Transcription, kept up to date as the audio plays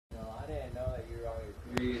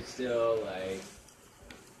you could still like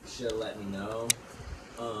should let me know.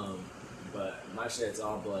 But my shit's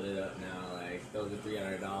all blooded up now. Like those are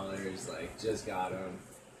 $300. Like just got them.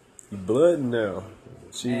 Blood now.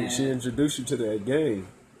 She introduced you to that game.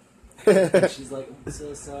 She's like, I'm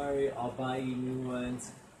so sorry. I'll buy you new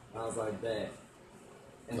ones. I was like, bet.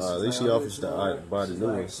 And At least she offers to buy the new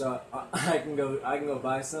ones. So I can go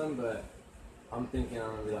buy some, but I'm thinking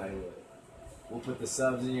I'm gonna be like, look, we'll put the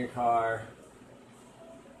subs in your car,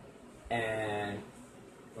 and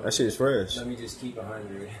that shit is fresh. Let me just keep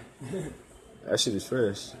 100. That shit is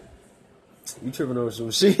fresh. You tripping over some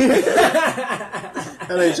shit? That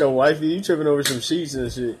ain't your wifey. You tripping over some sheets and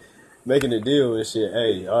shit, making a deal and shit.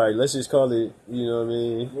 Hey, all right, let's just call it. You know what I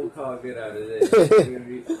mean? We'll call it good out of this.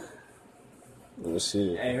 Oh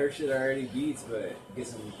shit. Hey, her shit already beats, but get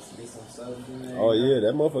some subs in there. Oh yeah,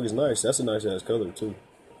 that motherfucker's nice. That's a nice ass color too.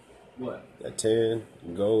 What? That tan,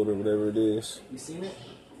 gold, or whatever it is. You seen it?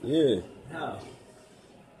 Yeah. How?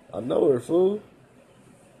 I know her, fool.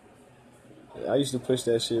 I used to push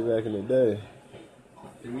that shit back in the day.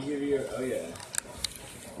 Did we give you your... Oh, yeah.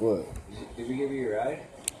 What? Did we give you your ride?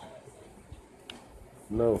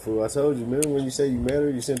 No, fool. I told you. Remember when you said you met her,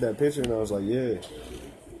 you sent that picture, and I was like, yeah.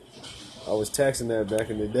 I was taxing that back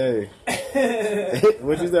in the day.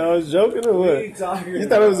 What, you thought I was joking or what? What are you talking You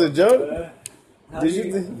thought it was a joke? How Did do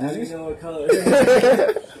you know what color?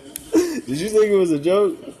 Did you think it was a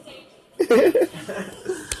joke?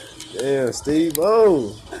 Damn, Steve.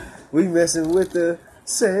 Oh, we messing with the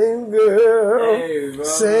same girl. Hey, bro.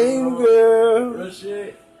 Same girl. Real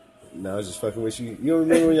shit? No, I was just fucking with you. You don't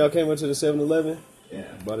remember when y'all came up to the 7-Eleven? Yeah.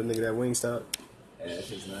 Bought a nigga that Wingstop? Yeah, that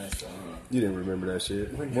shit's nice, though. Huh? You didn't remember that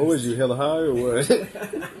shit. What was you, hella high or what?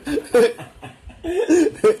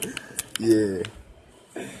 Yeah.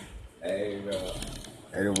 Hey, bro.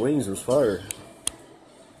 And the wings was fire.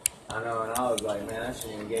 I know, and I was like, man, I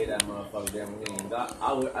shouldn't even gave that motherfucker them wings.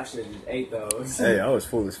 I should have just ate those. Hey, I was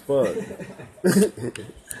full as fuck.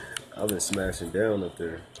 I've been smashing down up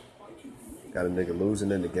there. Got a nigga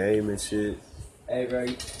losing in the game and shit. Hey, bro,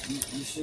 you should